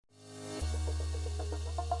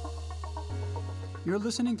You're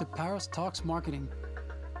listening to Paris Talks Marketing.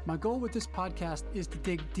 My goal with this podcast is to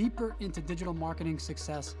dig deeper into digital marketing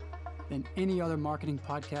success than any other marketing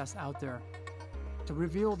podcast out there, to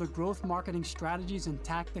reveal the growth marketing strategies and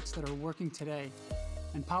tactics that are working today,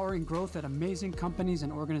 empowering growth at amazing companies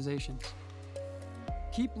and organizations.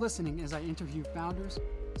 Keep listening as I interview founders,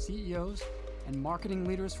 CEOs, and marketing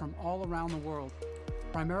leaders from all around the world,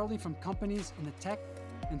 primarily from companies in the tech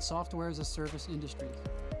and software as a service industries.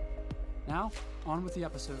 Now, on with the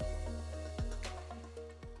episode.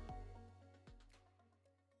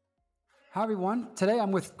 Hi, everyone. Today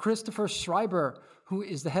I'm with Christopher Schreiber, who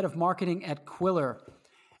is the head of marketing at Quiller.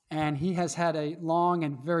 And he has had a long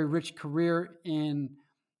and very rich career in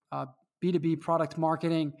B2B product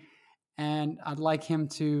marketing. And I'd like him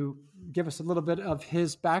to give us a little bit of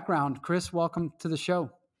his background. Chris, welcome to the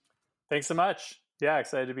show. Thanks so much. Yeah,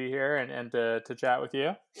 excited to be here and to chat with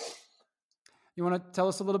you. You want to tell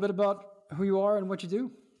us a little bit about who you are and what you do?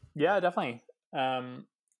 Yeah, definitely. Head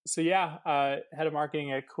of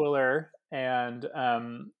marketing at Quiller, and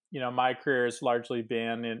my career has largely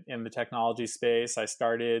been in the technology space. I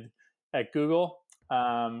started at Google,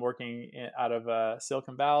 working out of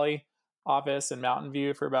Silicon Valley office in Mountain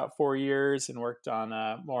View for about 4 years, and worked on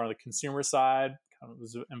more on the consumer side. Kind of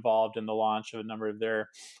was involved in the launch of a number of their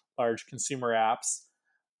large consumer apps.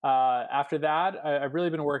 After that, I've really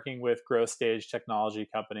been working with growth stage technology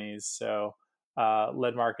companies. So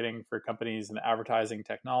led marketing for companies in the advertising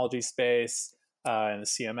technology space, in the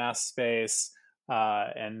CMS space,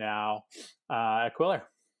 and now at Quiller.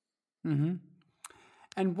 Mm-hmm.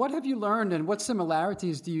 And what have you learned and what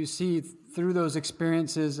similarities do you see through those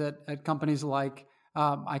experiences at companies like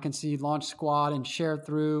I can see Launch Squad and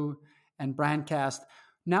ShareThrough and Brandcast?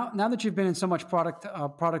 Now that you've been in so much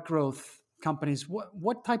product growth companies,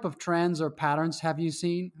 what type of trends or patterns have you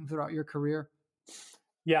seen throughout your career?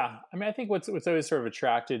 Yeah, I mean, I think what's always sort of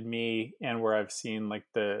attracted me and where I've seen like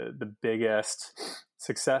the biggest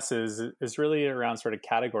successes is really around sort of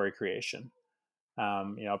category creation.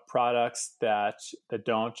 Products that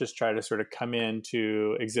don't just try to sort of come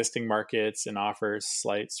into existing markets and offer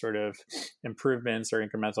slight sort of improvements or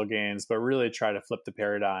incremental gains, but really try to flip the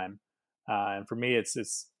paradigm. And for me,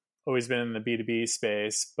 it's always been in the B2B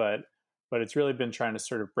space, but it's really been trying to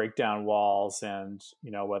sort of break down walls, and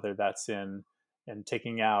whether that's in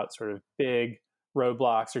taking out sort of big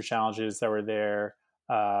roadblocks or challenges that were there,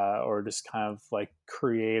 or just kind of like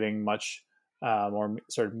creating much more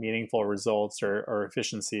sort of meaningful results or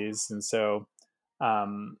efficiencies. And so,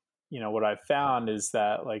 what I've found is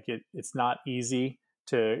that like it's not easy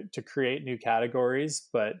to create new categories,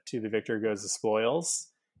 but to the victor goes the spoils.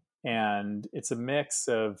 And it's a mix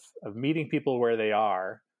of meeting people where they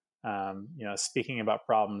are, speaking about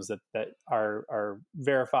problems that are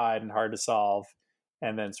verified and hard to solve,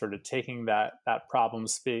 and then sort of taking that problem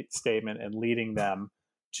statement and leading them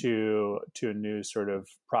to a new sort of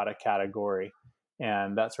product category.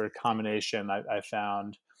 And that sort of combination I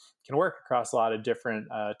found can work across a lot of different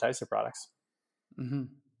types of products. Mm-hmm.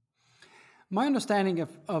 My understanding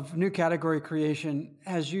of new category creation,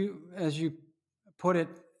 as you put it,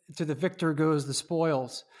 to the victor goes the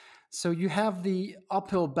spoils. So you have the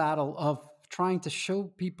uphill battle of trying to show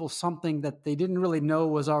people something that they didn't really know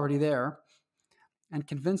was already there and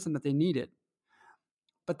convince them that they need it.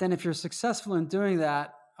 But then if you're successful in doing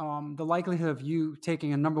that, the likelihood of you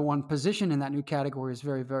taking a number one position in that new category is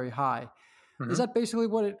very, very high. Mm-hmm. Is that basically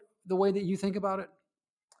the way that you think about it?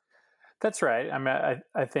 That's right. I mean,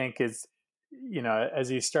 I think is,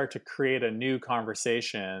 as you start to create a new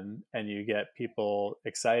conversation and you get people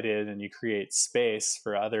excited and you create space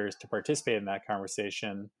for others to participate in that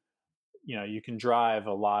conversation, you can drive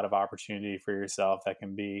a lot of opportunity for yourself that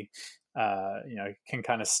can be, can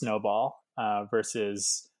kind of snowball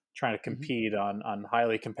versus trying to compete mm-hmm. on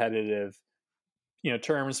highly competitive,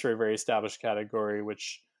 terms for a very established category,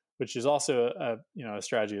 which is also a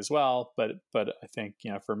strategy as well. But I think,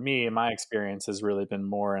 for me, my experience has really been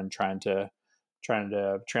more in trying to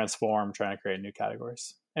transform, trying to create new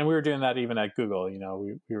categories. And we were doing that even at Google.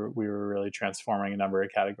 We were really transforming a number of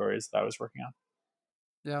categories that I was working on.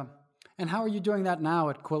 Yeah. And how are you doing that now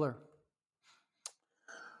at Quiller?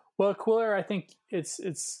 Well, at Quiller, I think it's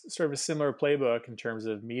sort of a similar playbook in terms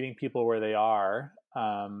of meeting people where they are.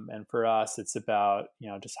 And for us, it's about,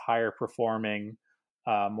 just higher performing,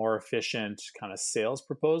 more efficient kind of sales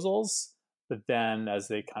proposals. But then as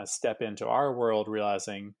they kind of step into our world,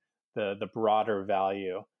 realizing the broader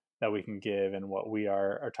value that we can give and what we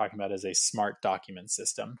are talking about as a smart document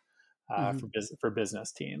system mm-hmm. for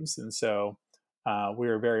business teams. And so we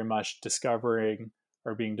are very much discovering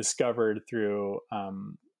or being discovered through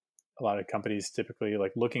a lot of companies typically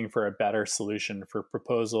like looking for a better solution for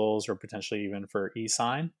proposals or potentially even for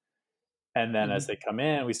e-sign. And then as Mhm. they come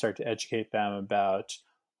in, we start to educate them about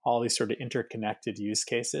all these sort of interconnected use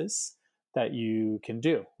cases that you can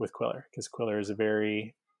do with Quiller, because Quiller is a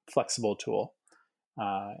very flexible tool.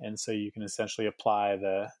 And so you can essentially apply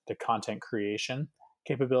the content creation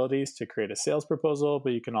capabilities to create a sales proposal,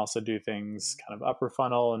 but you can also do things kind of upper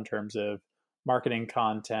funnel in terms of marketing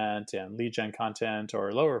content and lead gen content,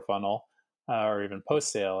 or lower funnel, or even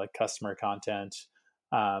post sale, like customer content.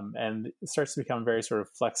 And it starts to become a very sort of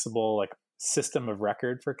flexible, like system of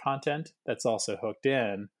record for content that's also hooked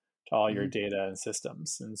in to all your Mhm. data and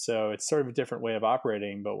systems. And so it's sort of a different way of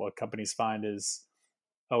operating. But what companies find is,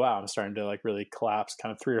 oh wow, I'm starting to like really collapse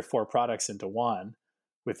kind of 3 or 4 products into one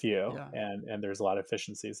with you, Yeah. and there's a lot of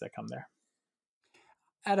efficiencies that come there.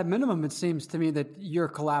 At a minimum, it seems to me that you're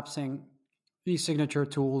collapsing e-signature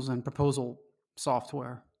tools and proposal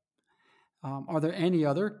software. Are there any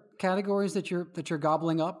other categories that you're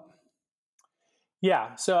gobbling up?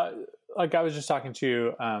 Yeah, so like I was just talking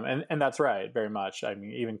to, and that's right, very much. I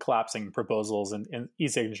mean, even collapsing proposals and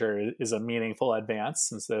e-signature is a meaningful advance,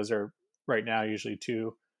 since those are right now usually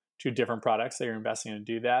two different products that you're investing in to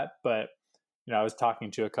do that. But I was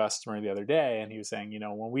talking to a customer the other day, and he was saying,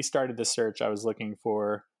 when we started the search, I was looking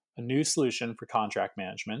for a new solution for contract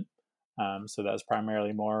management. So that was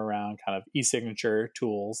primarily more around kind of e-signature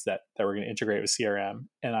tools that were going to integrate with CRM.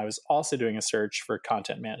 And I was also doing a search for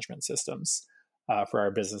content management systems for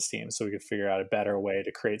our business team, so we could figure out a better way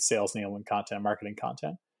to create sales enablement content, marketing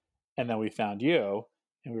content. And then we found you,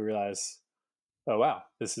 and we realized, oh wow,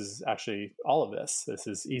 this is actually all of this. This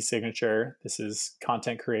is e-signature, this is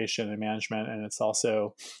content creation and management, and it's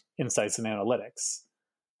also insights and analytics.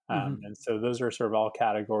 Hmm. And so those are sort of all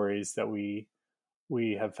categories that we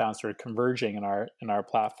have found sort of converging in our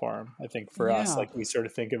platform. I think for us, Yeah. like we sort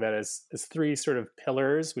of think of it as 3 sort of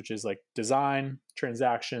pillars, which is like design,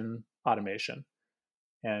 transaction, automation.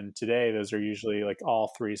 And today, those are usually like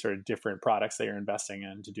all 3 sort of different products that you're investing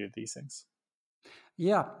in to do these things.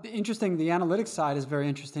 Yeah. Interesting. The analytics side is very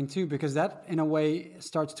interesting too, because that in a way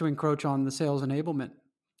starts to encroach on the sales enablement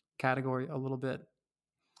category a little bit.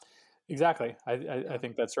 Exactly. I Yeah.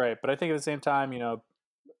 think that's right. But I think at the same time,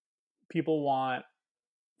 people want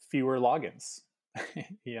fewer logins.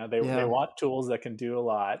 They Yeah. want tools that can do a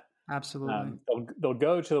lot. Absolutely. They'll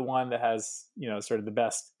go to the one that has sort of the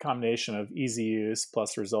best combination of easy use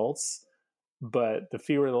plus results. But the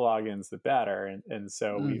fewer the logins, the better, and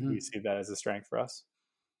so we Hmm. see that as a strength for us.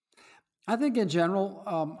 I think in general,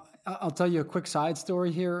 I'll tell you a quick side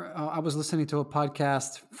story here. I was listening to a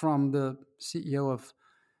podcast from the CEO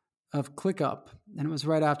of ClickUp, and it was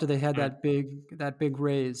right after they had Mm. that big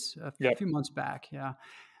raise a Yep. few months back. Yeah,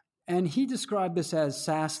 and he described this as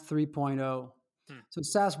SaaS 3.0. Mm. So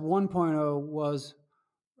SaaS 1.0 was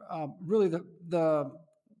really the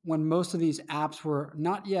when most of these apps were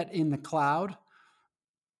not yet in the cloud.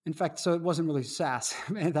 In fact, so it wasn't really SaaS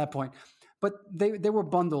at that point, but they were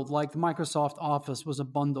bundled. Like Microsoft Office was a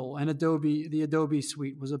bundle, and the Adobe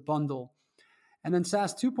Suite was a bundle. And then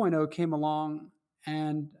SaaS 2.0 came along,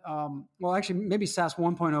 and well, actually, maybe SaaS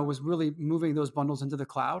 1.0 was really moving those bundles into the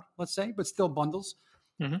cloud, let's say, but still bundles.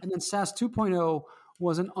 Hmm. And then SaaS 2.0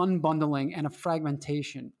 was an unbundling and a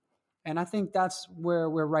fragmentation. And I think that's where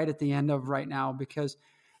we're right at the end of right now, because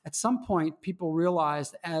at some point people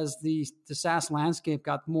realized as the SaaS landscape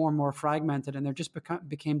got more and more fragmented, and there just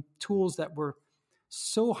became tools that were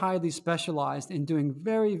so highly specialized in doing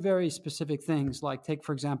very, very specific things, like take,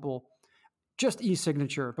 for example, just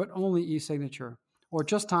e-signature, but only e-signature, or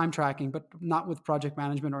just time tracking, but not with project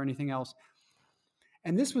management or anything else.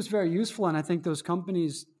 And this was very useful. And I think those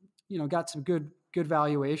companies, got some good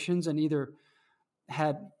valuations and either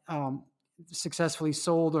had successfully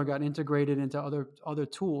sold or got integrated into other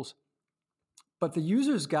tools. But the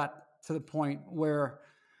users got to the point where,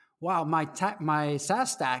 wow, my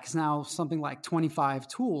SaaS stack is now something like 25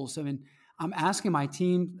 tools. I mean, I'm asking my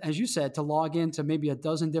team, as you said, to log into maybe a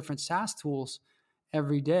dozen different SaaS tools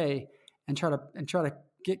every day and try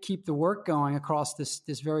to keep the work going across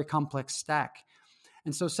this very complex stack.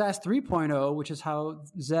 And so SaaS 3.0, which is how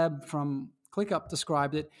Zeb from ClickUp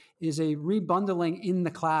described it, is a rebundling in the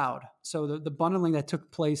cloud. So the bundling that took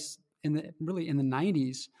place really in the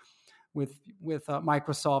 90s with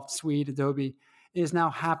Microsoft Suite, Adobe, is now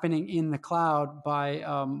happening in the cloud by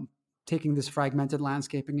taking this fragmented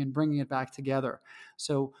landscaping and bringing it back together.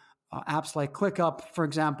 So apps like ClickUp, for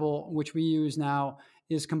example, which we use now,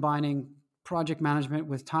 is combining project management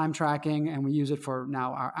with time tracking, and we use it for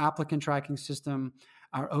now our applicant tracking system.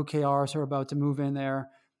 Our OKRs are about to move in there,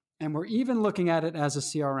 and we're even looking at it as a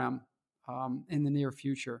CRM. in the near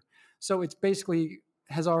future. So it's basically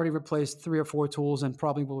has already replaced 3 or 4 tools and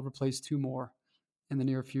probably will replace 2 more in the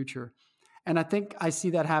near future. And I think I see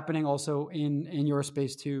that happening also in your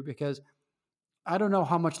space too, because I don't know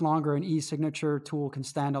how much longer an e-signature tool can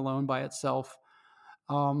stand alone by itself.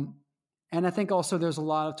 Um, and I think also there's a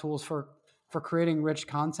lot of tools for creating rich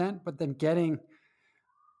content, but then getting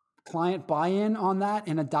client buy-in on that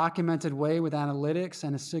in a documented way with analytics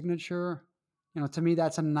and a signature. To me,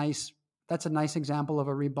 that's a nice example of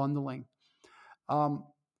a rebundling. Um,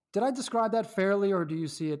 did I describe that fairly, or do you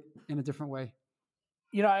see it in a different way?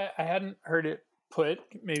 I hadn't heard it put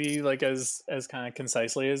maybe like as kind of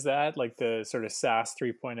concisely as that, like the sort of SaaS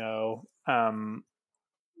 3.0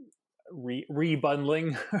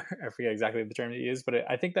 rebundling. I forget exactly the term you use, but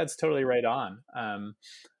I think that's totally right on.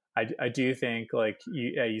 I do think like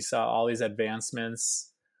you saw all these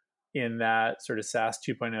advancements in that sort of SaaS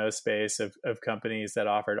 2.0 space of companies that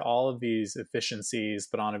offered all of these efficiencies,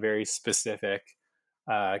 but on a very specific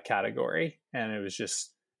category. And it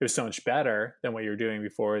was so much better than what you were doing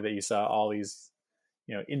before, that you saw all these,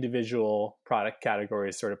 individual product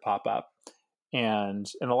categories sort of pop up. And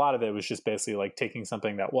a lot of it was just basically like taking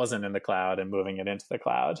something that wasn't in the cloud and moving it into the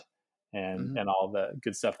cloud, and all the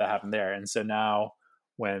good stuff that happened there. And so now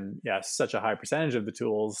when such a high percentage of the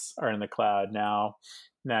tools are in the cloud, now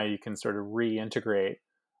you can sort of reintegrate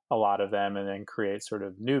a lot of them and then create sort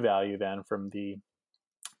of new value then from the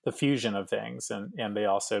fusion of things. And they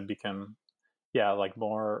also become like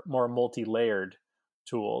more multi-layered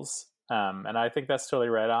tools. And I think that's totally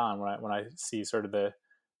right on when I see sort of the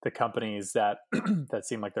companies that that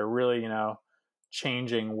seem like they're really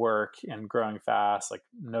changing work and growing fast, like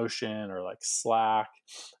Notion or like Slack,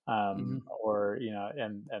 or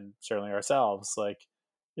and certainly ourselves. Like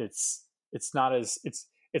it's not as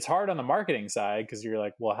it's hard on the marketing side, because you're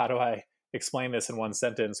like, well, how do I explain this in one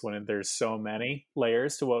sentence when there's so many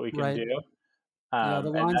layers to what we can do? Yeah,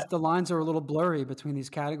 the lines are a little blurry between these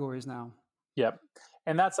categories now. Yep,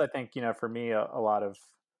 and that's, I think, for me, a lot of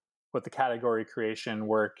what the category creation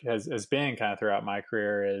work has been kind of throughout my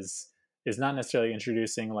career is not necessarily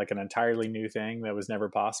introducing like an entirely new thing that was never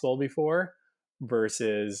possible before,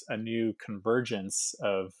 versus a new convergence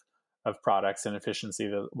of products and efficiency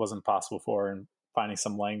that wasn't possible before, and finding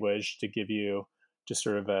some language to give you just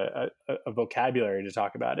sort of a vocabulary to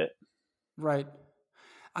talk about it. Right.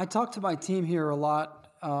 I talk to my team here a lot.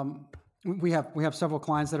 We have several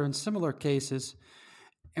clients that are in similar cases,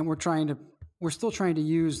 and we're still trying to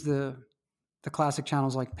use the classic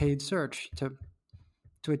channels like paid search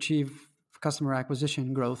to achieve customer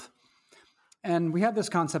acquisition growth. And we have this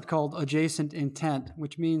concept called adjacent intent,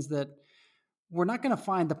 which means that we're not going to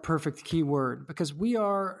find the perfect keyword, because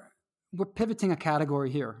we're pivoting a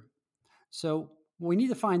category here. So we need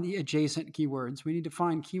to find the adjacent keywords. We need to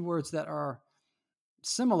find keywords that are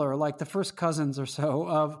similar, like the first cousins or so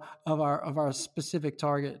of our specific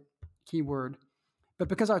target keyword. But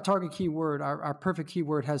because our target keyword, our perfect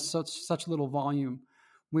keyword, has such little volume,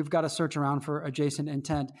 we've got to search around for adjacent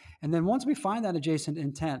intent. And then once we find that adjacent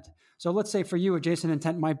intent, so let's say for you, adjacent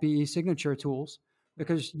intent might be e-signature tools,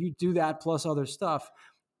 because you do that plus other stuff.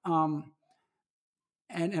 And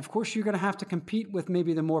of course, you're going to have to compete with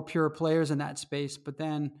maybe the more pure players in that space. But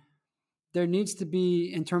then there needs to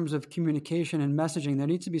be, in terms of communication and messaging, there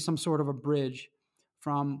needs to be some sort of a bridge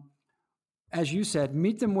from, as you said,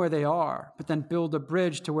 meet them where they are, but then build a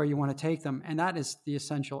bridge to where you want to take them. And that is the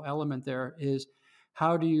essential element there, is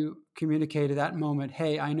how do you communicate at that moment,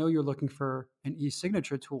 hey, I know you're looking for an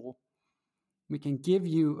e-signature tool. We can give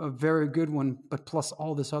you a very good one, but plus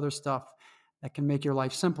all this other stuff that can make your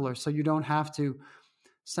life simpler. So you don't have to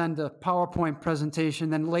send a PowerPoint presentation,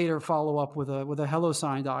 then later follow up with a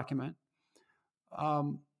HelloSign document.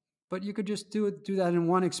 But you could just do that in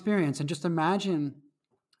one experience, and just imagine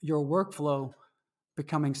your workflow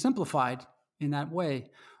becoming simplified in that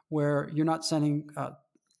way, where you're not sending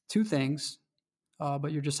two things,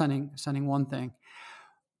 but you're just sending one thing.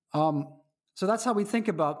 So that's how we think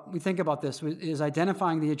about this, is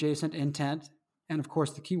identifying the adjacent intent, and of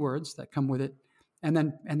course the keywords that come with it, and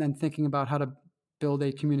then thinking about how to build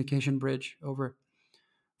a communication bridge over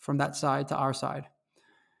from that side to our side.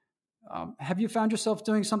 Have you found yourself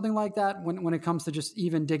doing something like that when it comes to just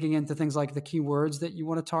even digging into things like the keywords that you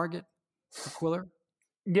want to target for Quiller?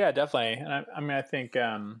 Yeah, definitely. And I mean, I think,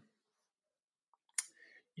 a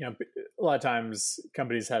lot of times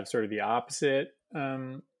companies have sort of the opposite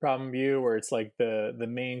problem view, where it's like the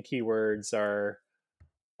main keywords are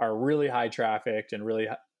really high trafficked and really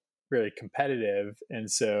competitive,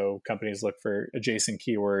 and so companies look for adjacent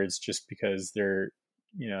keywords just because they're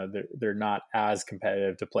not as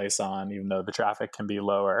competitive to place on, even though the traffic can be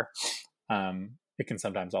lower. it can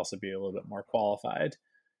sometimes also be a little bit more qualified.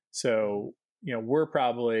 So, we're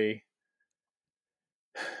probably,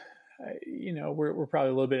 we're probably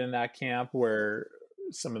a little bit in that camp where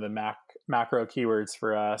some of the macro keywords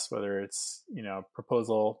for us, whether it's,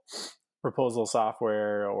 proposal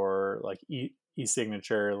software or like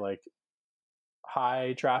e-signature, like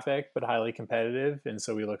high traffic, but highly competitive. And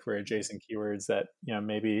so we look for adjacent keywords that,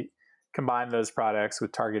 maybe combine those products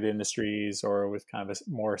with target industries or with kind of a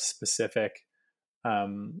more specific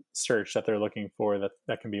search that they're looking for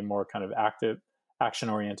that can be more kind of active, action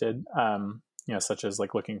oriented, such as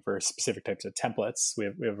like looking for specific types of templates. We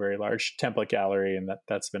have a very large template gallery, and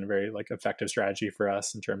that's been a very like effective strategy for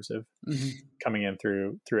us in terms of coming in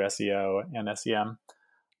through SEO and SEM.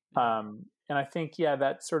 And I think,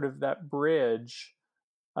 that sort of that bridge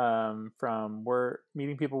from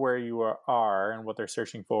meeting people where you are and what they're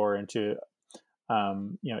searching for into,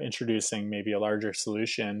 introducing maybe a larger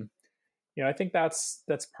solution. I think that's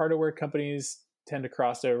part of where companies tend to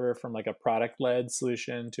cross over from like a product-led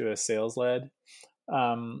solution to a sales-led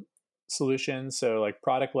solution. So like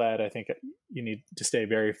product-led, I think you need to stay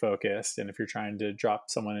very focused. And if you're trying to drop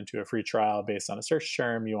someone into a free trial based on a search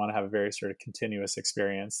term, you want to have a very sort of continuous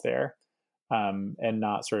experience there, and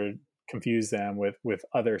not sort of confuse them with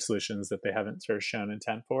other solutions that they haven't sort of shown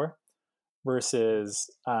intent for, versus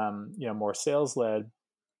more sales-led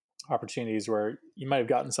opportunities where you might have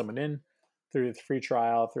gotten someone in through the free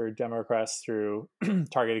trial, through demo requests, through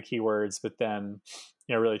targeted keywords, but then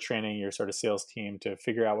really training your sort of sales team to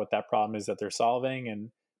figure out what that problem is that they're solving and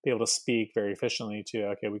be able to speak very efficiently to,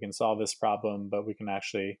 okay, we can solve this problem, but we can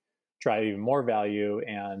actually drive even more value,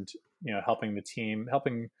 and helping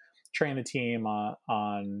train the team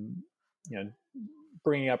on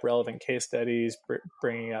bringing up relevant case studies,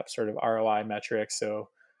 bringing up sort of ROI metrics. So,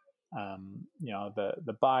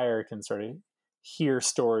 the buyer can sort of hear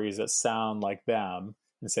stories that sound like them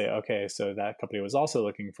and say, okay, so that company was also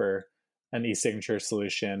looking for an e-signature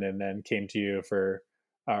solution and then came to you for,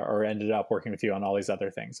 or ended up working with you on all these other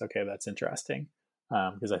things. Okay, that's interesting.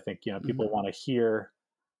 Because I think, people want to hear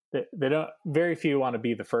that very few want to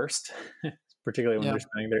be the first, particularly when they're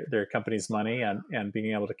spending their company's money, and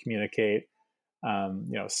being able to communicate,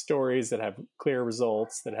 stories that have clear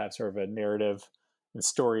results, that have sort of a narrative and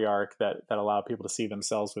story arc that allow people to see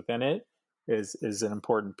themselves within it is an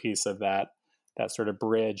important piece of that sort of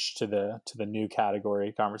bridge to the new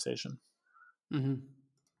category conversation. Mm-hmm.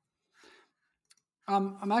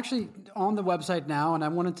 I'm actually on the website now, and I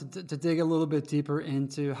wanted to dig a little bit deeper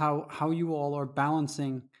into how you all are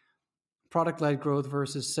balancing product-led growth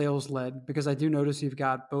versus sales-led, because I do notice you've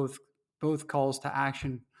got both calls to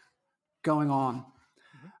action going on.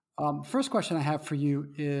 First question I have for you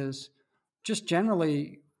is just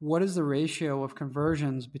generally, what is the ratio of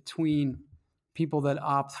conversions between people that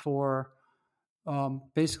opt for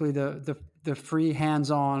basically the free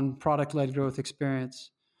hands-on product-led growth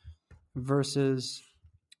experience versus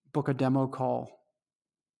book a demo call?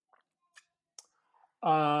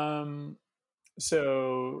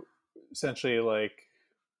 So essentially, like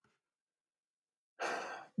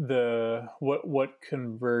what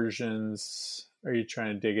conversions are you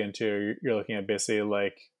trying to dig into? You're looking at basically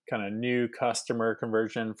like kind of new customer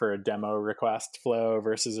conversion for a demo request flow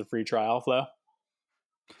versus a free trial flow.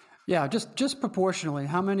 Yeah, just proportionally,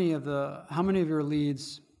 how many of your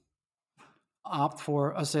leads opt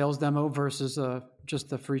for a sales demo versus just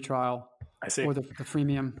the free trial? I see. Or the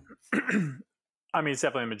freemium? I mean, it's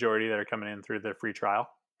definitely a majority that are coming in through the free trial.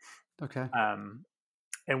 Okay.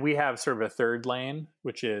 And we have sort of a third lane,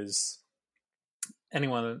 which is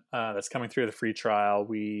anyone that's coming through the free trial.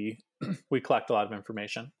 We collect a lot of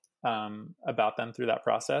information about them through that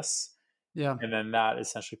process. Yeah. And then that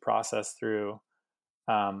essentially processed through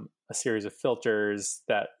a series of filters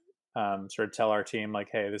that sort of tell our team like,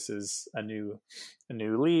 hey, this is a new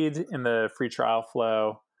lead in the free trial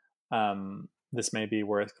flow. This may be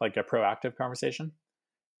worth like a proactive conversation.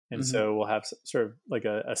 And so we'll have sort of like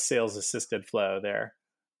a sales assisted flow there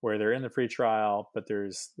where they're in the free trial, but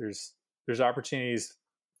there's opportunities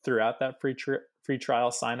throughout that free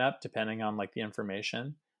trial sign up, depending on like the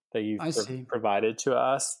information that you've provided to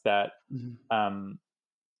us that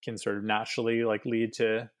can sort of naturally like lead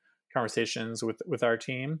to conversations with our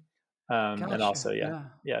team. Gotcha. And also,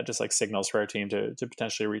 just like signals for our team to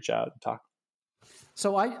potentially reach out and talk.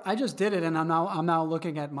 So I just did it, and I'm now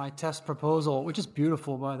looking at my test proposal, which is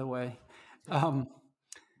beautiful, by the way.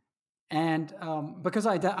 Because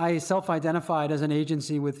I self-identified as an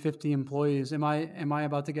agency with 50 employees, am I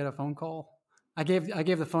about to get a phone call? I gave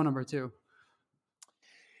the phone number too.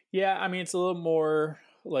 Yeah, I mean, it's a little more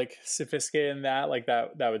like sophisticated in that. Like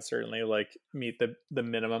that would certainly like meet the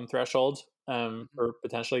minimum threshold for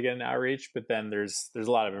potentially getting outreach. But then there's a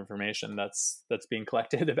lot of information that's being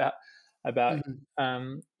collected about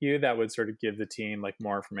Mhm. you that would sort of give the team like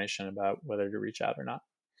more information about whether to reach out or not.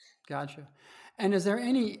 Gotcha. And is there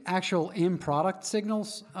any actual in product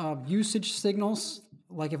signals, usage signals?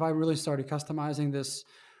 Like if I really started customizing this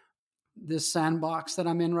sandbox that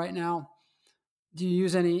I'm in right now, do you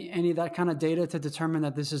use any of that kind of data to determine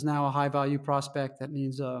that this is now a high value prospect that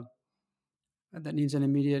needs an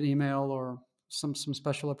immediate email or some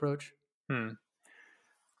special approach? Hmm.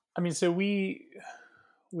 I mean, so we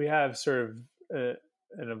have sort of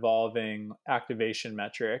an evolving activation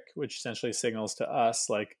metric, which essentially signals to us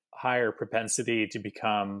like higher propensity to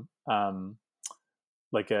become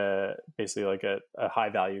like a basically like a high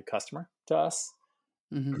value customer to us.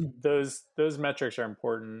 Mm-hmm. Those metrics are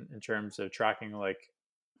important in terms of tracking like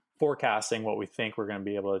forecasting what we think we're going to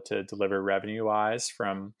be able to deliver revenue wise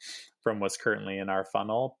from what's currently in our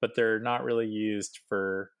funnel, but they're not really used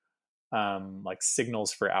for like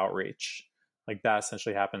signals for outreach. Like that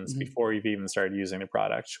essentially happens Mm-hmm. before you've even started using the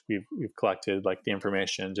product. We've collected like the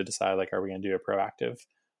information to decide like are we going to do a proactive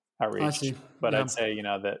I outreach. see. But Yeah. I'd say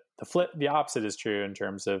that the opposite is true in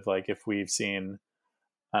terms of like if we've seen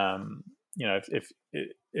um,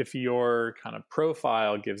 if your kind of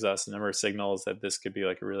profile gives us a number of signals that this could be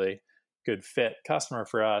like a really good fit customer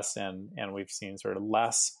for us, and we've seen sort of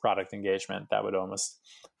less product engagement, that would almost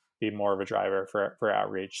be more of a driver for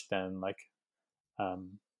outreach than like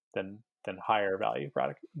um, than higher value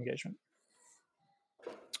product engagement.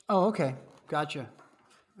 Oh, okay. Gotcha.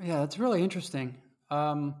 Yeah, that's really interesting.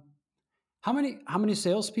 Um, how many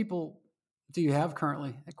salespeople do you have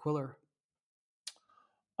currently at Quiller?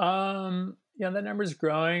 Yeah, that number is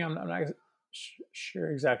growing. I'm not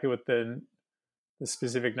sure exactly what the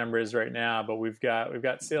specific number is right now, but we've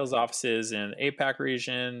got sales offices in APAC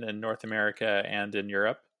region, in North America, and in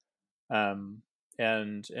Europe. Um,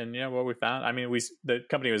 and what we found, I mean, the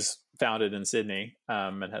company was founded in Sydney,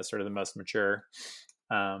 and has sort of the most mature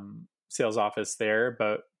sales office there,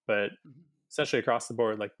 but essentially across the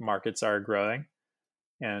board, like markets are growing,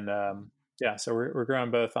 and yeah, so we're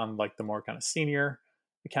growing both on like the more kind of senior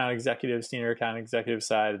account executive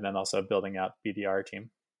side, and then also building out the BDR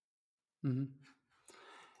team. Mm-hmm.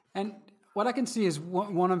 And what I can see is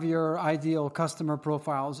one of your ideal customer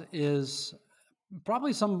profiles is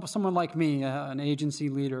probably someone like me, an agency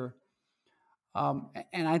leader.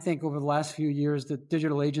 And I think over the last few years, the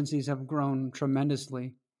digital agencies have grown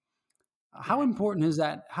tremendously. How important is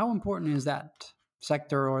that? How important is that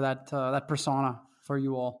sector or that persona for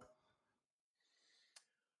you all?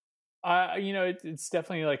 It's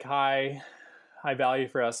definitely like high value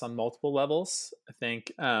for us on multiple levels. I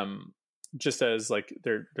think just as like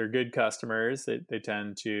they're good customers, they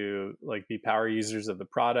tend to like be power users of the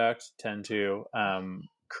product, tend to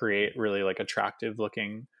create really like attractive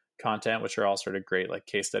looking content, which are all sort of great like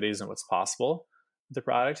case studies and what's possible with the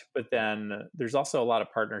product. But then there's also a lot of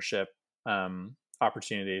partnership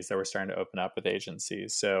opportunities that we're starting to open up with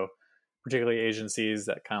agencies. So particularly agencies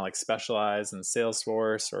that kind of like specialize in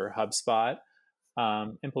Salesforce or HubSpot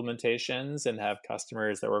implementations and have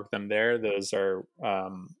customers that work with them there. Those are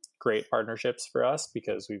great partnerships for us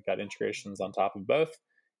because we've got integrations on top of both.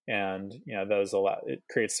 And those it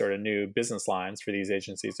creates sort of new business lines for these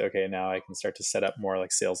agencies. Okay, now I can start to set up more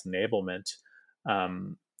like sales enablement,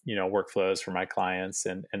 workflows for my clients,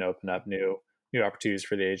 and open up new opportunities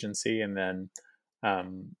for the agency. And then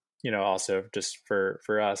also just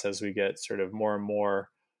for us, as we get sort of more and more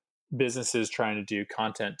businesses trying to do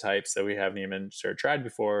content types that we haven't even sort of tried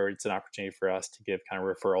before, it's an opportunity for us to give kind of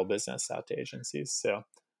referral business out to agencies. So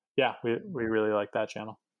yeah, we really like that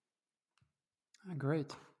channel.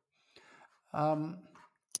 Great. Um,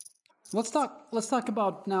 let's talk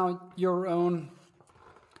about now your own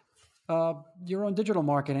digital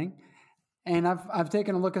marketing. And I've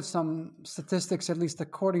taken a look at some statistics, at least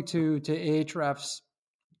according to Ahrefs.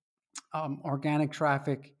 Organic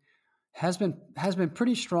traffic has been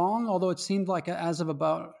pretty strong, although it seemed like as of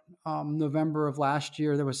about November of last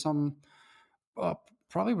year, there was some uh,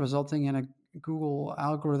 probably resulting in a Google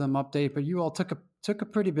algorithm update. But you all took a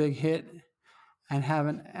pretty big hit and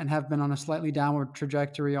have been on a slightly downward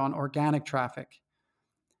trajectory on organic traffic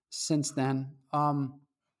since then.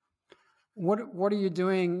 What are you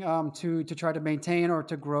doing to try to maintain or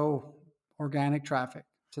to grow organic traffic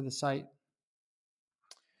to the site?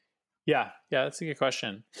 Yeah, that's a good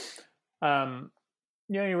question.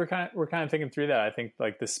 We're kind of thinking through that. I think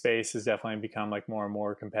like the space has definitely become like more and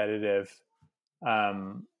more competitive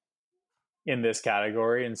um, in this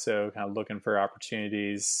category, and so kind of looking for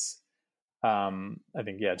opportunities I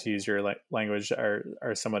think, yeah, to use your language,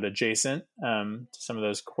 are somewhat adjacent to some of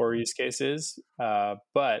those core use cases,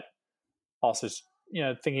 but also,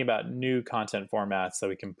 thinking about new content formats that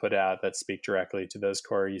we can put out that speak directly to those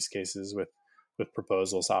core use cases with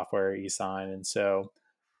proposal software, e-sign. And so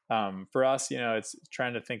for us, it's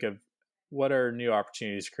trying to think of what are new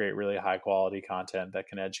opportunities to create really high quality content that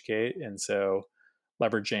can educate. And so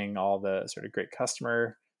leveraging all the sort of great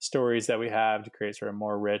customer stories that we have to create sort of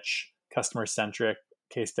more rich customer centric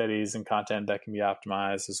case studies and content that can be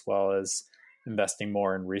optimized, as well as investing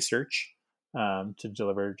more in research to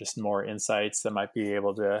deliver just more insights that might be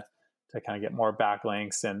able to kind of get more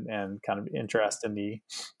backlinks and kind of interest in the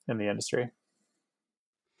industry.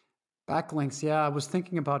 Backlinks. Yeah, I was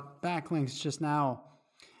thinking about backlinks just now.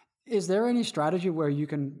 Is there any strategy where you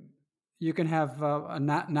can have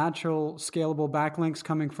natural scalable backlinks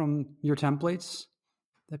coming from your templates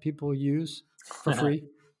that people use for free?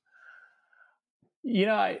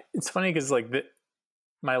 It's funny because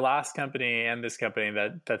my last company and this company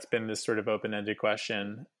that's been this sort of open-ended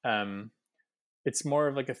question. It's more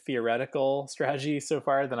of like a theoretical strategy so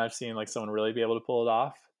far than I've seen like someone really be able to pull it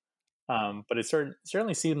off. But it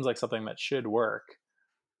certainly seems like something that should work.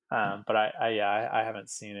 But I haven't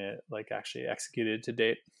seen it like actually executed to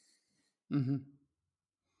date. Mm-hmm.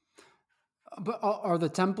 But are the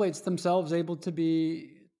templates themselves able to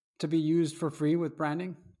be used for free with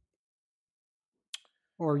branding,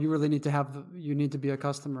 or you really need to be a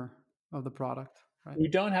customer of the product, right? We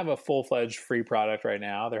don't have a full-fledged free product right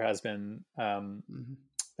now. There has been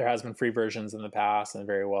free versions in the past, and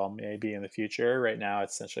very well maybe in the future. Right now,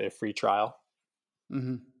 it's essentially a free trial.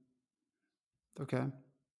 Mm-hmm. Okay.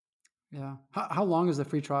 Yeah. How long is the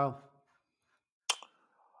free trial?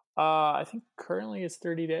 I think currently it's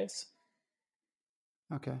 30 days.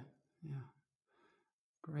 Okay. Yeah.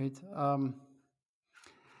 Great.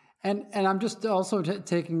 And I'm just also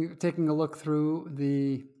taking a look through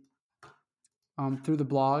the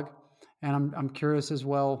blog, and I'm curious as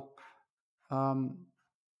well.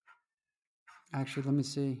 Actually, let me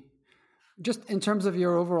see. Just in terms of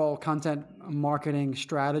your overall content marketing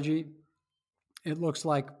strategy, it looks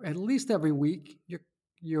like at least every week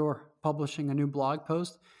you're publishing a new blog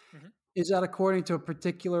post. Mm-hmm. Is that according to a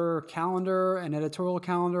particular calendar, an editorial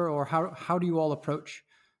calendar, or how do you all approach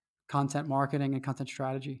content marketing and content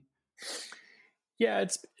strategy? Yeah,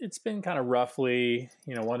 it's been kind of roughly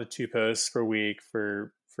 1 to 2 posts per week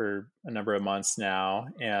for a number of months now,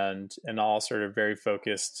 and all sort of very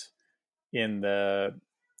focused in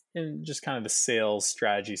just kind of the sales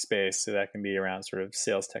strategy space. So that can be around sort of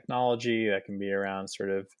sales technology, that can be around sort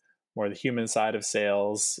of more the human side of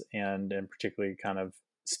sales, and particularly kind of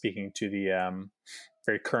speaking to the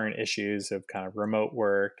very current issues of kind of remote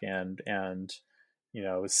work and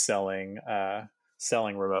selling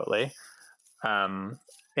remotely. And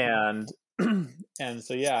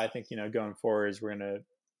so, yeah, I think, going forward, we're going to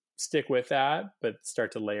stick with that, but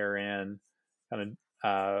start to layer in kind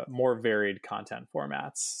of more varied content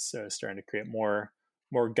formats. So starting to create more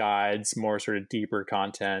guides, more sort of deeper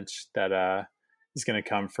content that is going to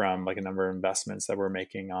come from like a number of investments that we're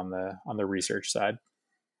making on the research side.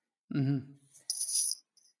 Mm-hmm.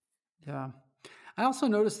 Yeah. I also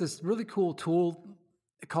noticed this really cool tool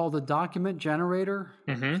called the document generator.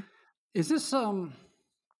 Mm-hmm. Is this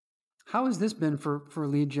how has this been for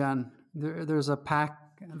lead gen? There's a pack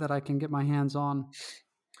that I can get my hands on.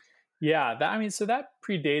 Yeah, so that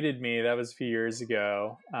predated me. That was a few years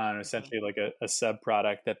ago. Essentially, like a sub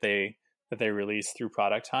product that they released through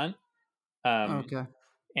Product Hunt. Okay.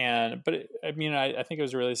 But I think it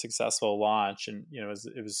was a really successful launch, and it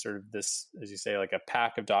was sort of this, as you say, like a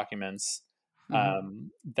pack of documents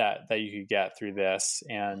that you could get through this.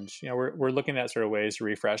 And we're looking at sort of ways to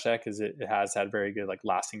refresh that, because it has had very good like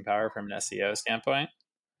lasting power from an SEO standpoint.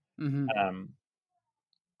 Mm-hmm.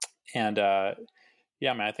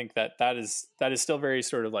 Yeah, I think that is still very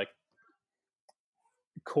sort of like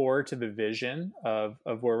core to the vision of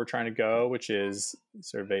where we're trying to go, which is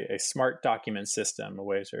sort of a smart document system, a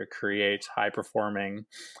way to sort of create high performing,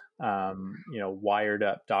 wired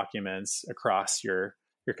up documents across your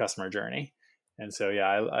customer journey. And so,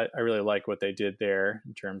 yeah, I really like what they did there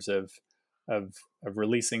in terms of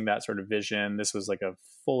releasing that sort of vision. This was like a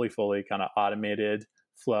fully kind of automated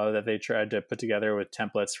flow that they tried to put together with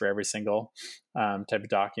templates for every single type of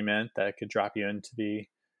document that could drop you into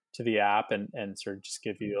the app and sort of just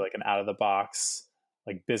give you like an out of the box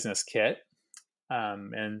like business kit.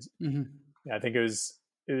 And I think it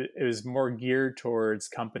was more geared towards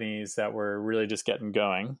companies that were really just getting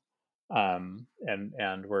going,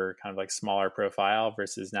 and were kind of like smaller profile,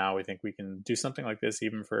 versus now we think we can do something like this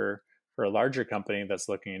even for a larger company that's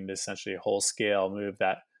looking to essentially whole scale move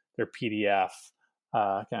their PDF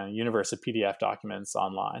kind of universe of PDF documents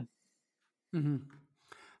online. Mm-hmm.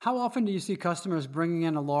 How often do you see customers bringing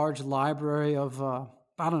in a large library of,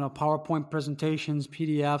 PowerPoint presentations,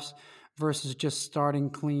 PDFs, versus just starting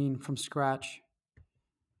clean from scratch?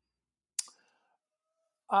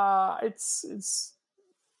 It's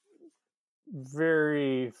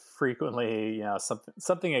very frequently,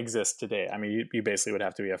 something exists today. I mean, you basically would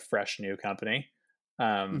have to be a fresh new company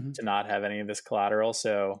Mm-hmm. to not have any of this collateral.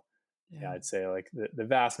 So Yeah. I'd say like the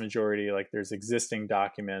vast majority, like there's existing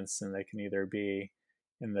documents, and they can either be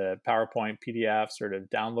in the PowerPoint PDF sort of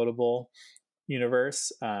downloadable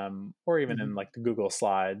universe, or even Mm-hmm. in like the Google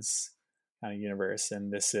Slides kind of universe.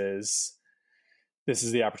 And this is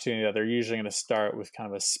the opportunity that they're usually going to start with kind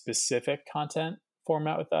of a specific content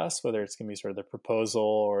format with us, whether it's going to be sort of the proposal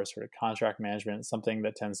or sort of contract management, something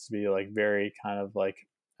that tends to be like very kind of like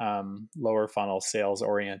lower funnel sales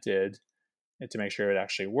oriented, to make sure it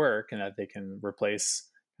actually work and that they can replace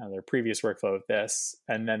kind of their previous workflow with this.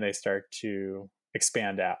 And then they start to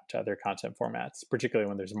expand out to other content formats, particularly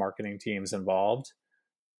when there's marketing teams involved.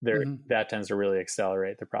 Mm-hmm. That tends to really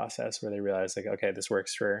accelerate the process, where they realize like, okay, this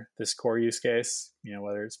works for this core use case,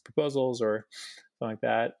 whether it's proposals or something like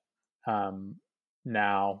that.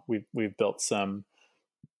 Now we've built some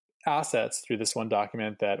assets through this one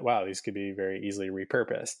document that, wow, these could be very easily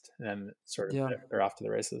repurposed, and sort of Yeah. they're off to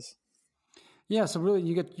the races. Yeah. So really,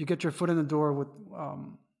 you get your foot in the door with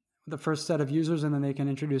the first set of users, and then they can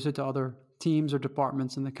introduce it to other teams or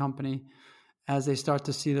departments in the company as they start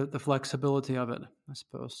to see the flexibility of it, I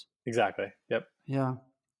suppose. Exactly. Yep. Yeah.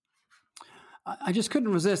 I just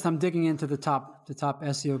couldn't resist. I'm digging into the top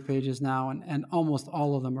SEO pages now, and almost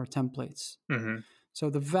all of them are templates. Mm-hmm. So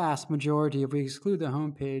the vast majority, if we exclude the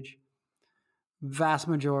homepage, vast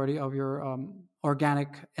majority of your organic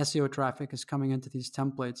SEO traffic is coming into these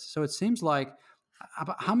templates. So it seems like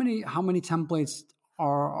how many templates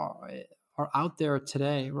are out there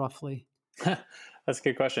today, roughly? That's a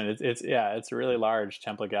good question. It's a really large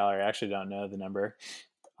template gallery. I actually don't know the number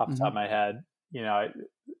off the top of Mm-hmm. my head.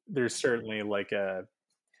 There's certainly like a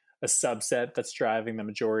subset that's driving the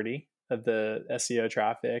majority of the SEO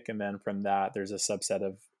traffic, and then from that, there's a subset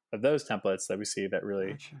of those templates that we see that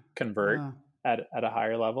really Gotcha. convert Yeah. at a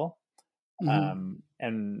higher level. Mm-hmm.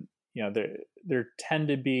 And there tend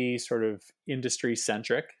to be sort of industry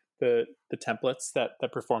centric the templates that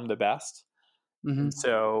perform the best. And Mm-hmm.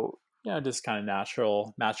 so, just kind of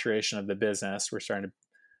natural maturation of the business, we're starting to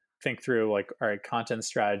think through like, all right, content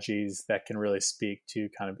strategies that can really speak to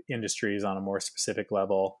kind of industries on a more specific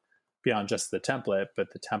level beyond just the template. But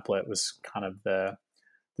the template was kind of the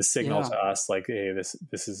signal to us, like, hey,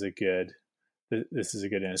 this is a good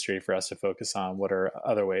industry for us to focus on. What are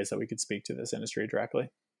other ways that we could speak to this industry directly?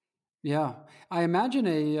 Yeah. I imagine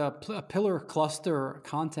a pillar cluster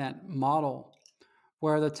content model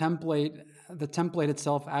where the template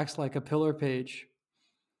itself acts like a pillar page,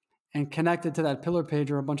 and connected to that pillar page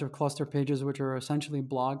are a bunch of cluster pages, which are essentially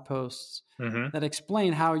blog posts Mm-hmm. that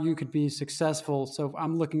explain how you could be successful. So if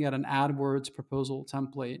I'm looking at an AdWords proposal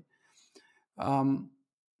template, and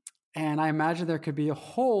I imagine there could be a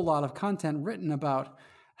whole lot of content written about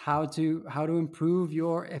how to improve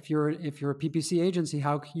your, if you're a PPC agency,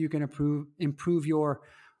 how you can improve your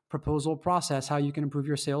proposal process, how you can improve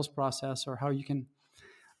your sales process, or how you can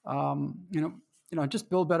just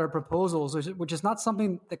build better proposals, which is not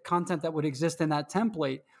something, the content that would exist in that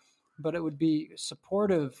template, but it would be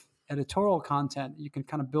supportive editorial content you can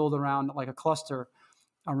kind of build around, like a cluster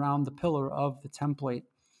around the pillar of the template.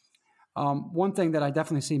 One thing that I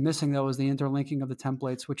definitely see missing, though, is the interlinking of the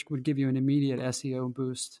templates, which would give you an immediate SEO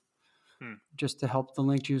boost, just to help the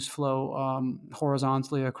link juice flow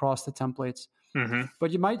horizontally across the templates. Mm-hmm.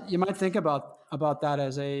 But you might think about that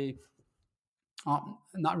as a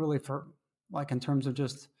not really for like in terms of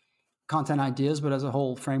just content ideas, but as a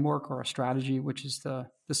whole framework or a strategy, which is the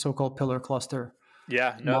so-called pillar cluster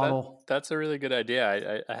model. That's a really good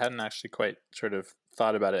idea. I hadn't actually quite sort of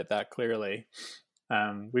thought about it that clearly.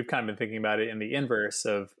 We've kind of been thinking about it in the inverse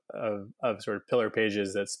of sort of pillar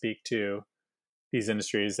pages that speak to these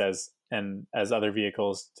industries as other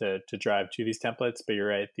vehicles to drive to these templates. But you're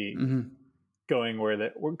right, going where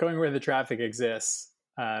the traffic exists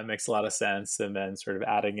makes a lot of sense, and then sort of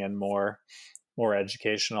adding in more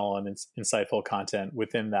educational and insightful content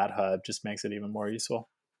within that hub just makes it even more useful.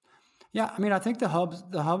 Yeah, I mean, I think the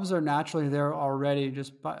hubs are naturally there already,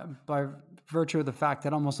 just by virtue of the fact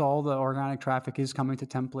that almost all the organic traffic is coming to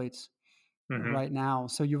templates right now.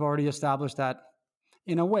 So you've already established that,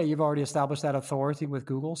 in a way, you've already established that authority with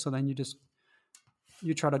Google. So then you just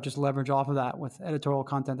you try to just leverage off of that with editorial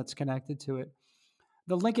content that's connected to it.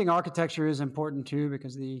 The linking architecture is important too,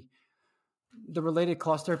 because the related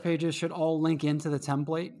cluster pages should all link into the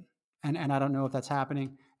template. And I don't know if that's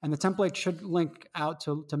happening. And the template should link out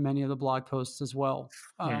to many of the blog posts as well,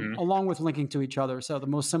 along with linking to each other. So the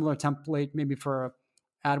most similar template maybe for a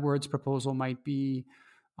AdWords proposal might be,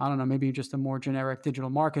 I don't know, maybe just a more generic digital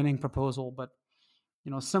marketing proposal, but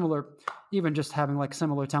similar, even just having like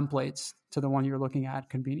similar templates to the one you're looking at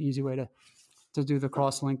can be an easy way to do the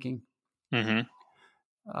cross linking.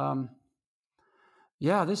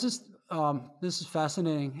 Yeah, this is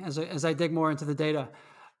fascinating as I dig more into the data.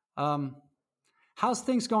 How's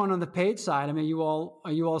things going on the paid side? I mean,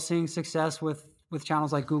 are you all seeing success with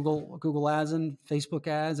channels like Google Ads and Facebook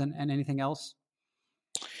Ads and anything else?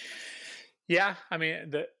 Yeah, I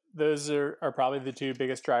mean, those are probably the two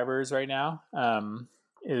biggest drivers right now.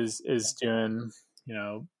 Is doing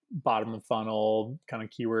bottom of funnel kind of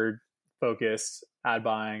keyword focused ad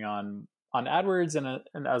buying on AdWords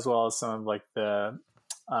and as well as some of like the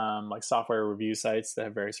like software review sites that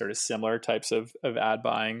have very sort of similar types of ad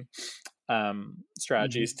buying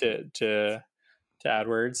strategies to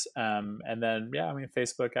AdWords. And then, yeah, I mean,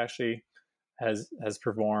 Facebook actually has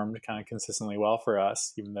performed kind of consistently well for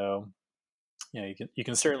us, even though, you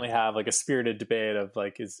can certainly have like a spirited debate of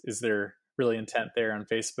like, is there really intent there on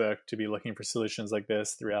Facebook to be looking for solutions like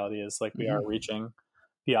this? The reality is like we are reaching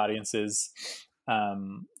the audiences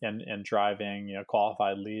and driving,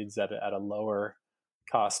 qualified leads at a lower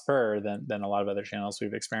cost per than a lot of other channels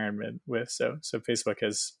we've experimented with. So Facebook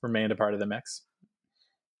has remained a part of the mix.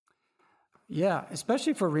 Yeah,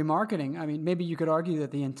 especially for remarketing. I mean, maybe you could argue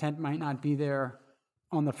that the intent might not be there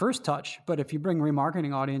on the first touch, but if you bring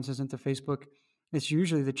remarketing audiences into Facebook, it's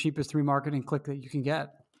usually the cheapest remarketing click that you can get.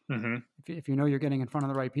 If you know you're getting in front of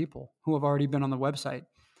the right people who have already been on the website.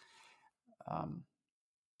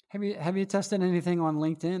 Have you tested anything on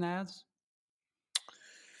LinkedIn ads?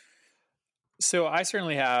 So I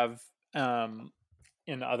certainly have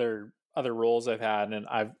in other roles I've had, and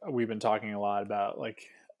we've been talking a lot about like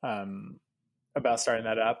about starting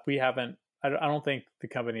that up. We haven't. I don't think the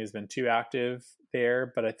company has been too active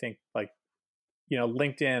there, but I think like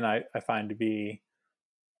LinkedIn I find to be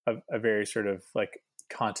a very sort of like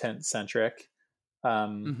content centric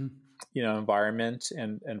environment,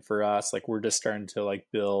 and for us, like we're just starting to like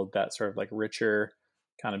build that sort of like richer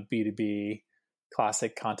kind of B2B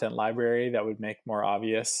classic content library that would make more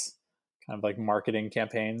obvious kind of like marketing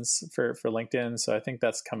campaigns for LinkedIn. So I think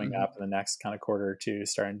that's coming up in the next kind of quarter or two,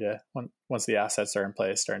 starting to once the assets are in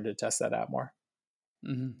place, starting to test that out more.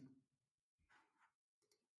 Yeah,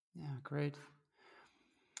 great.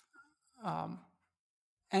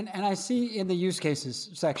 And I see in the use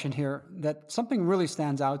cases section here that something really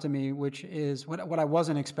stands out to me, which is what I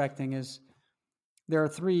wasn't expecting is there are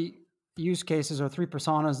 3 use cases or 3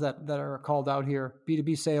 personas that are called out here: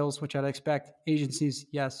 B2B sales, which I'd expect, agencies,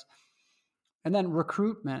 yes, and then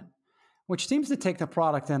recruitment, which seems to take the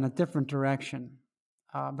product in a different direction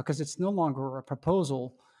because it's no longer a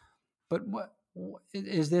proposal. But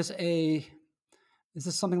is this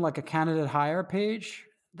something like a candidate hire page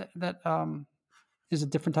that is a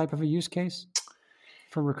different type of a use case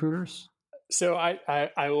for recruiters? So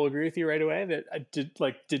I will agree with you right away that I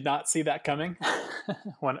did not see that coming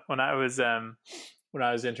when I was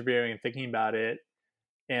interviewing and thinking about it.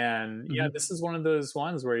 And this is one of those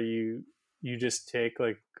ones where you just take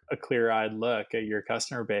like a clear-eyed look at your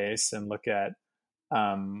customer base and look at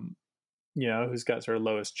who's got sort of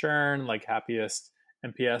lowest churn, like happiest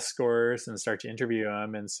NPS scores, and start to interview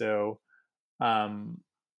them. And so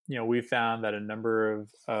we found that a number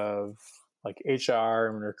of like HR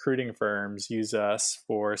and recruiting firms use us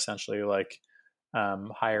for essentially like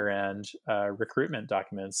higher end recruitment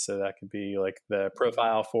documents. So that could be like the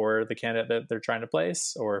profile for the candidate that they're trying to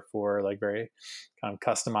place, or for like very kind of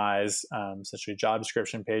customized essentially job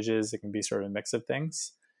description pages. It can be sort of a mix of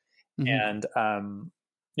things. And a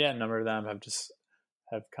number of them have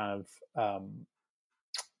kind of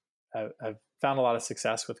have found a lot of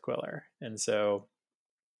success with Quiller. And so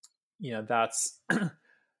that's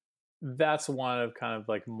one of kind of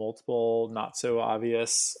like multiple not so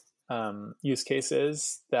obvious use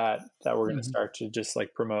cases that we're going to start to just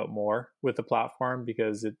like promote more with the platform,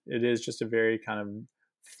 because it is just a very kind of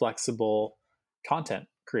flexible content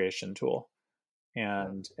creation tool.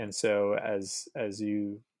 And so as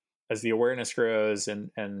the awareness grows, and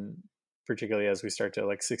particularly as we start to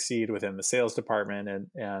like succeed within the sales department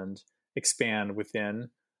and expand within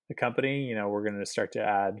the company, we're going to start to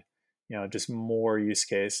add just more use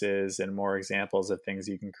cases and more examples of things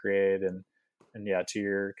you can create, and And yeah, to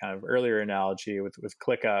your kind of earlier analogy with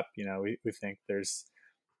ClickUp, we think there's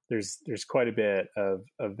quite a bit of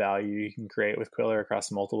value you can create with Quiller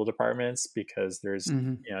across multiple departments, because there's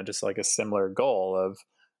Mm-hmm. just like a similar goal of,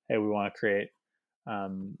 hey, we want to create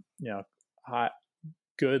hot,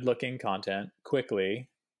 good looking content quickly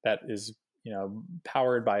that is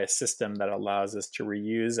powered by a system that allows us to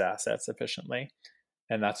reuse assets efficiently.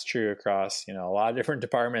 And that's true across a lot of different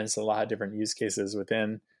departments, a lot of different use cases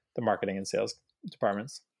within the marketing and sales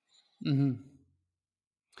departments. Mm-hmm.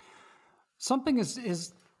 Something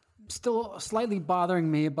is still slightly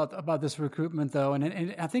bothering me about this recruitment, though,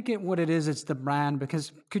 and I think what it is, it's the brand.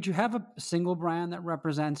 Because could you have a single brand that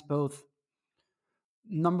represents both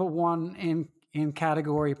number one in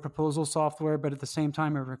category proposal software, but at the same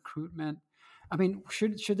time a recruitment? I mean,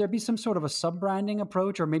 should there be some sort of a sub branding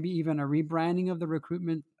approach, or maybe even a rebranding of the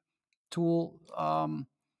recruitment tool,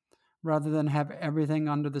 rather than have everything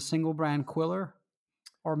under the single brand Quiller?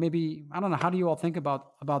 Or maybe, I don't know. How do you all think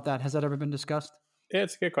about that? Has that ever been discussed? Yeah,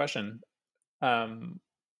 it's a good question. I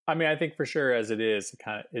mean, I think for sure, as it is,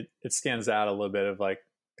 it stands out a little bit of like,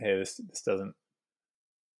 hey, this doesn't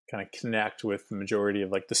kind of connect with the majority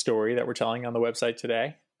of like the story that we're telling on the website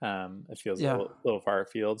today. It feels a little far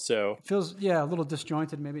afield. So it feels a little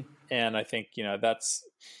disjointed maybe. And I think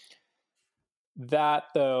that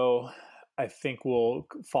though, I think will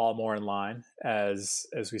fall more in line as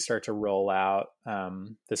we start to roll out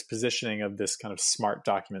this positioning of this kind of smart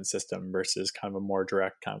document system versus kind of a more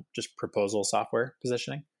direct kind of just proposal software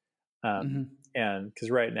positioning. Mm-hmm. And because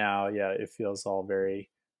right now, it feels all very,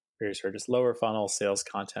 very sort of just lower funnel sales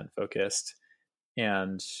content focused.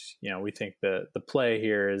 And we think the play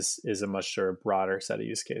here is a much sort of broader set of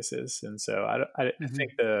use cases. And so I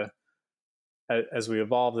think as we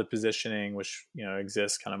evolve the positioning, which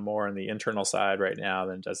exists kind of more on the internal side right now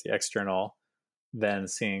than does the external, then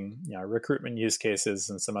seeing recruitment use cases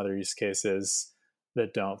and some other use cases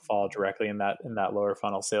that don't fall directly in that lower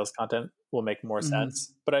funnel sales content will make more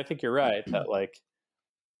sense. But I think you're right that like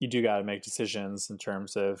you do got to make decisions in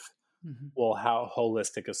terms of well, how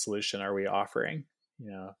holistic a solution are we offering?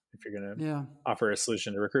 If you're going to offer a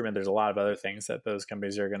solution to recruitment, there's a lot of other things that those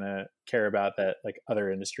companies are going to care about that like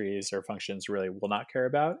other industries or functions really will not care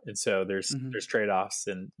about. And so there's trade-offs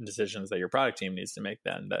and decisions that your product team needs to make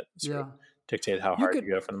then that sort of dictate how hard you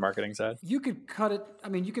go from the marketing side. You could cut it. I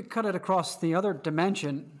mean, you could cut it across the other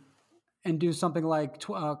dimension and do something like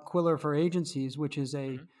Quiller for agencies, which is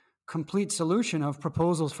a complete solution of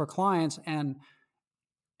proposals for clients and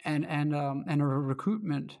a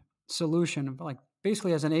recruitment solution. Like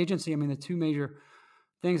basically as an agency, I mean, the two major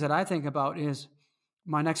things that I think about is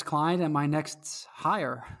my next client and my next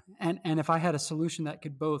hire. And if I had a solution that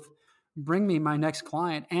could both bring me my next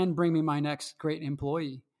client and bring me my next great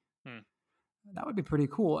employee, that would be pretty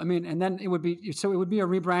cool. I mean, and then it would be a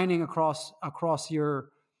rebranding across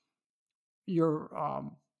your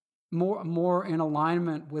more in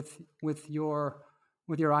alignment with your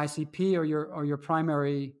ICP or your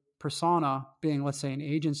primary persona being, let's say, an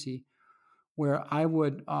agency, where I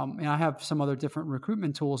would and I have some other different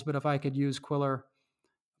recruitment tools, but if I could use Quiller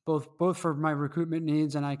both for my recruitment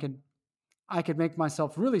needs, and I could make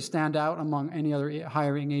myself really stand out among any other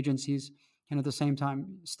hiring agencies, and at the same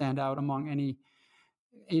time stand out among any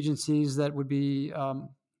agencies that would be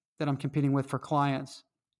that I'm competing with for clients.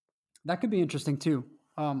 That could be interesting too.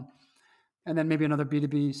 And then maybe another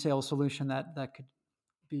B2B sales solution that could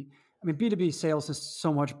be. I mean, B2B sales is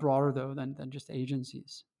so much broader though than just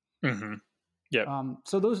agencies. Mm-hmm. Yeah.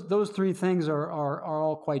 So those three things are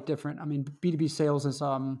all quite different. I mean, B2B sales is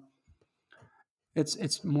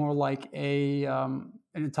it's more like an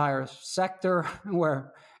entire sector,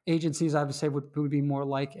 where agencies, I would say, would be more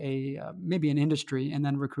like maybe an industry, and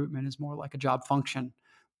then recruitment is more like a job function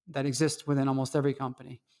that exists within almost every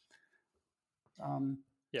company.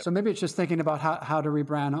 So maybe it's just thinking about how to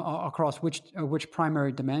rebrand across which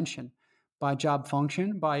primary dimension, by job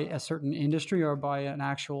function, by a certain industry, or by an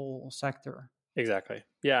actual sector. Exactly.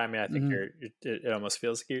 Yeah. I mean, I think it almost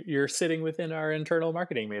feels like you're sitting within our internal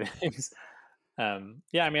marketing meetings. I mean,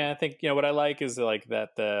 I think, what I like is like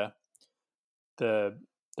that the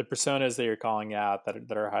personas that you're calling out that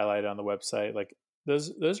are highlighted on the website, like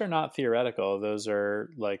those are not theoretical. Those are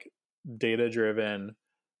like data driven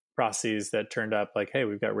processes that turned up like, hey,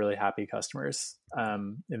 we've got really happy customers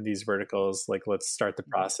in these verticals. Like, let's start the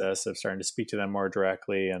process of starting to speak to them more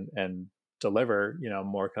directly and deliver,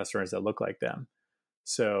 more customers that look like them.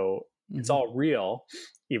 So it's all real,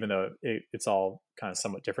 even though it's all kind of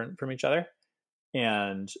somewhat different from each other.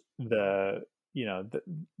 And the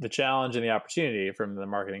challenge and the opportunity from the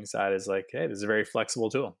marketing side is like, hey, this is a very flexible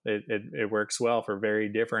tool. It works well for very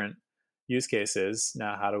different use cases.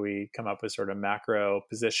 Now, how do we come up with sort of macro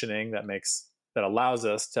positioning that allows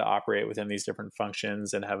us to operate within these different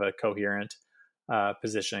functions and have a coherent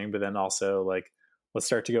positioning, but then also like, let's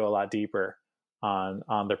start to go a lot deeper on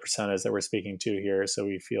the personas that we're speaking to here. So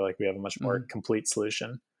we feel like we have a much more complete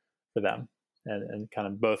solution for them. And kind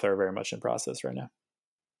of both are very much in process right now.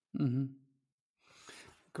 Mm-hmm.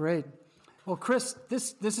 Great. Well, Chris,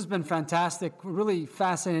 this has been fantastic. Really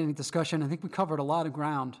fascinating discussion. I think we covered a lot of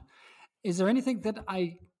ground. Is there anything that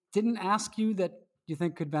I didn't ask you that you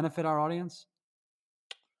think could benefit our audience?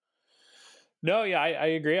 No, yeah, I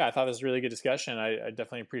agree. I thought this was a really good discussion. I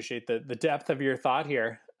definitely appreciate the depth of your thought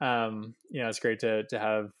here. It's great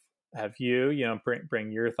to have you,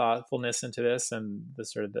 bring your thoughtfulness into this and the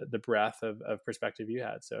sort of the breadth of perspective you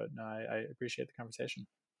had. So no, I appreciate the conversation.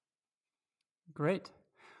 Great.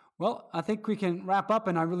 Well, I think we can wrap up,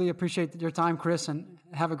 and I really appreciate your time, Chris, and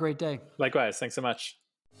have a great day. Likewise. Thanks so much.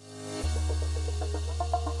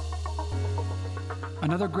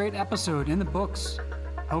 Another great episode in the books.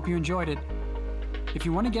 Hope you enjoyed it. If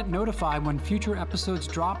you want to get notified when future episodes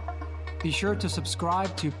drop, be sure to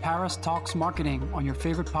subscribe to Paris Talks Marketing on your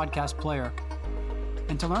favorite podcast player.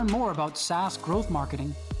 And to learn more about SaaS growth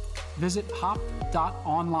marketing, visit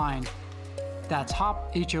hop.online. That's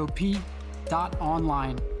hop, H-O-P.online.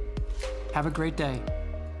 Have a great day.